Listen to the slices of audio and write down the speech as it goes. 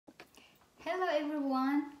Hello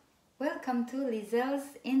everyone, welcome to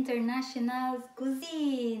Lizelle's International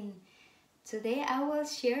Cuisine. Today I will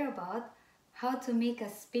share about how to make a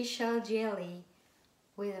special jelly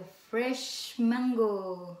with a fresh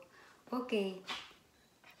mango. Okay,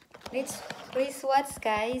 let's please watch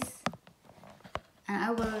guys, and I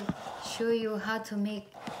will show you how to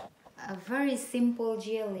make a very simple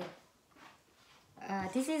jelly.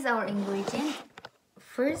 This is our ingredient.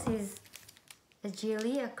 First is a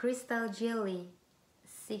jelly, a crystal jelly.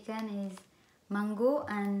 Second is mango,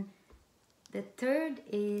 and the third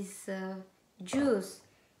is juice.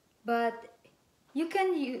 But you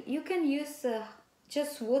can use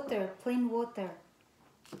just water, plain water,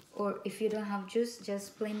 or if you don't have juice,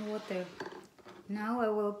 just plain water. Now I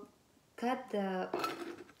will cut the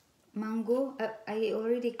mango. I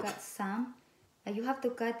already cut some. You have to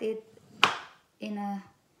cut it in a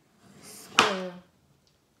square,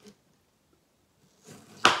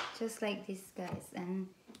 just like this guys, and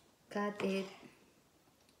cut it.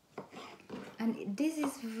 And this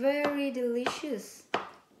is very delicious.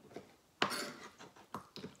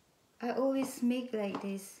 I always make like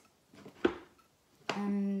this,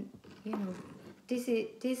 and you know,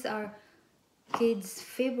 these are kids'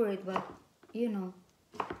 favorite, but you know,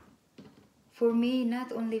 for me,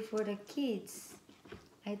 not only for the kids,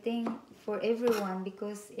 I think for everyone,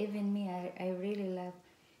 because even me, I really love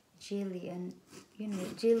jelly, and you know,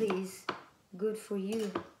 jelly is good for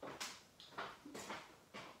you.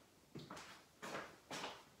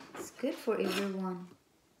 It's good for everyone.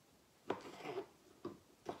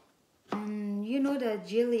 And you know that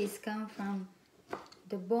jellies come from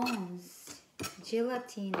the bones,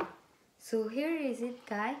 gelatin. So here is it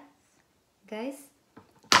guys.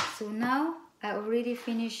 So now I already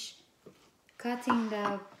finished cutting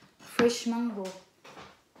the fresh mango.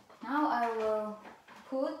 Now I will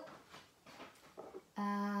put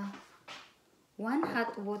 1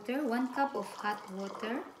 cup of hot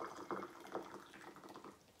water.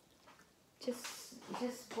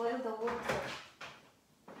 Just boil the water,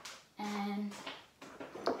 and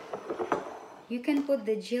you can put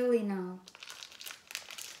the jelly now.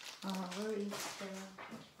 Where is the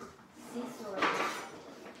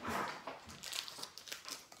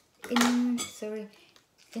scissor?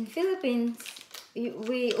 In Philippines,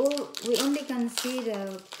 we only can see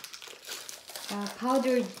the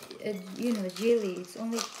powdered jelly. It's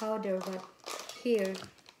only powder, but here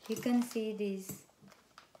you can see this.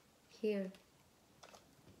 Here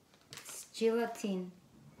it's gelatin,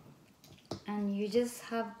 and you just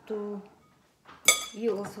have to,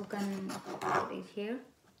 you also can put it here.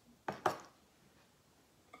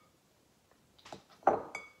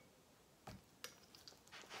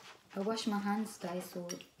 I wash my hands guys, so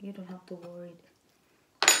you don't have to worry.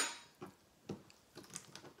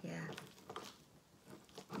 Yeah,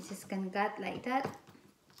 you just can cut like that.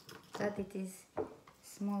 Cut it is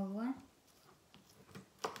small one.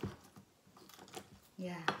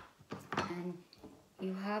 Yeah, and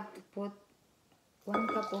you have to put 1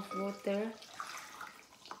 cup of water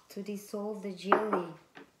to dissolve the jelly.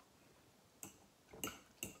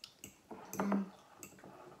 And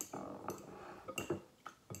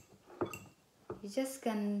you just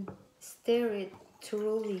can stir it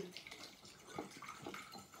thoroughly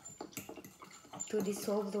to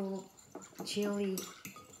dissolve the jelly,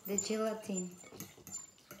 the gelatin.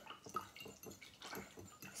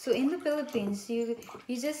 So in the Philippines, you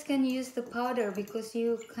just can use the powder, because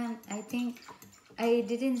you can, I think, I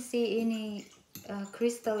didn't see any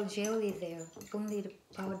crystal jelly there, only the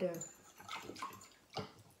powder.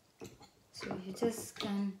 So you just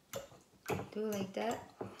can do like that,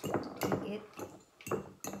 take it,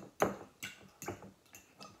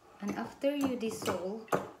 and after you dissolve,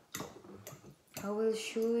 I will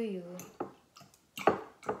show you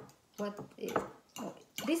what it.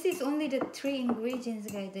 This is only the 3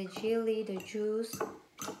 ingredients guys: the jelly, the juice,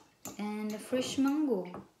 and the fresh mango.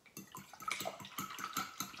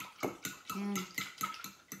 And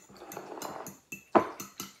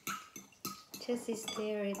just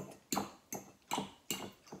stir it.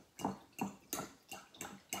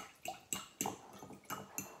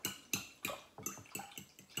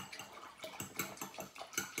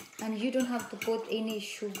 And you don't have to put any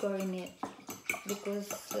sugar in it, because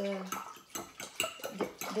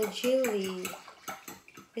the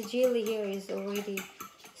jelly here is already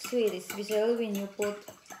sweet, especially when you put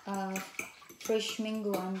fresh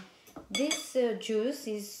mango. And this juice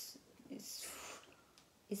is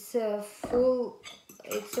a full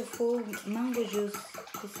mango juice.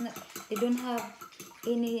 It's not, you don't have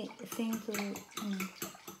anything to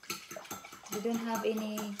you don't have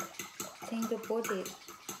anything to put it,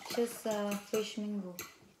 just fresh mango.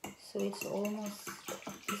 So it's almost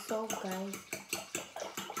dissolved, guys.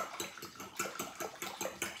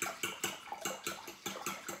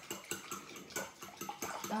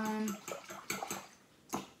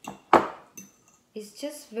 It's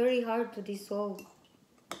just very hard to dissolve.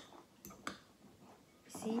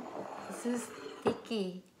 See, this is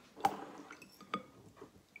sticky,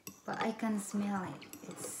 but I can smell it.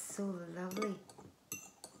 It's so lovely,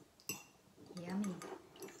 yummy.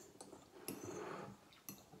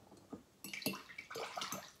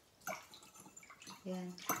 Yeah.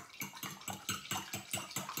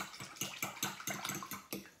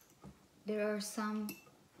 There are some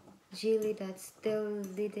jelly that still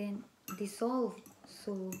didn't dissolve,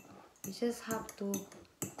 so you just have to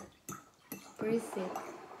press it.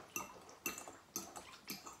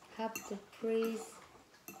 Have to press.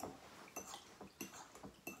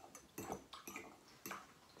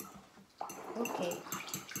 Okay,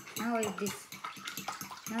 now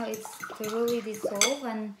it's thoroughly dissolved,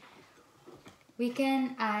 and we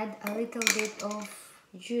can add a little bit of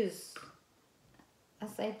juice.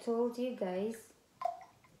 As I told you guys,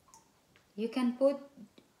 you can put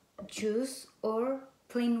juice or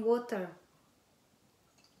plain water.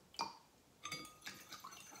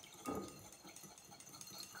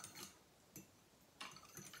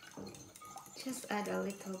 Just add a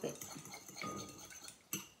little bit.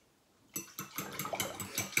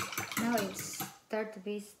 Now it's start to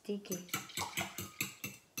be sticky.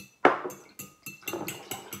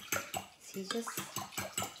 See, just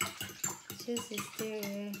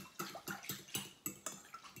stir.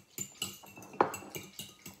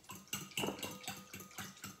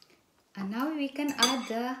 And now we can add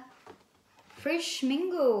the fresh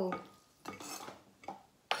mango.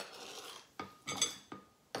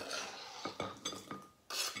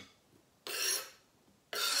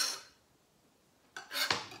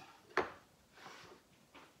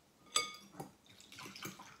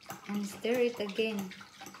 And stir it again.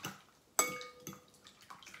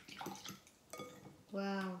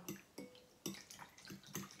 Wow.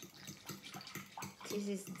 This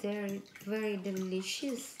is very, very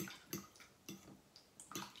delicious.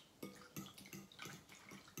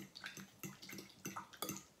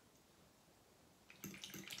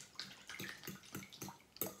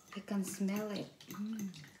 I can smell it.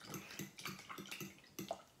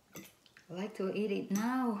 I like to eat it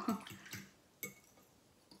now.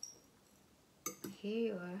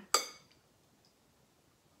 Here you are.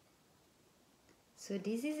 So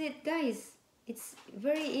this is it, guys. It's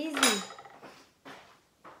very easy.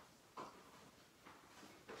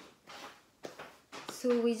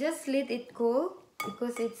 So we just let it cool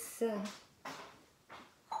because it's a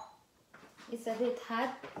bit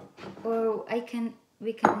hot. Or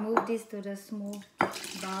we can move this to the small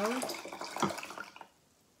bowl,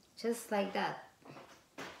 just like that.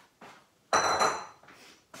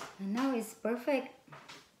 And now it's perfect.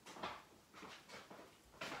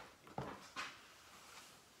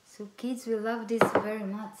 So kids will love this very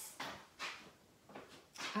much.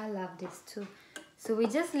 I love this too. So we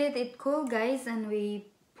just let it cool, guys, and we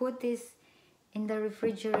put this in the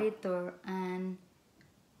refrigerator, and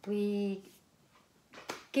we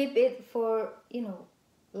keep it for, you know,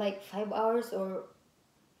 like 5 hours, or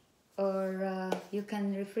you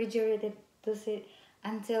can refrigerate it to sit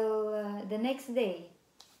until the next day.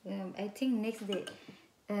 I think the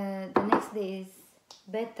next day is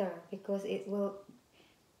better, because it will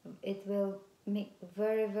make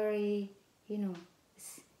very, very, you know,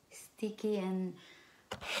 sticky and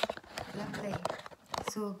lovely.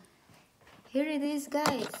 So here it is,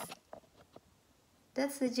 guys.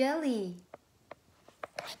 That's the jelly.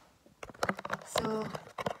 So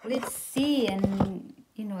let's see, and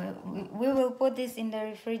you know, we will put this in the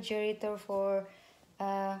refrigerator for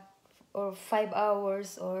 5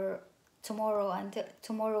 hours, or tomorrow, until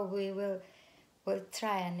tomorrow we'll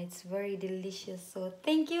try, and it's very delicious. So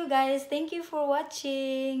thank you, guys. Thank you for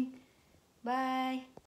watching. Bye.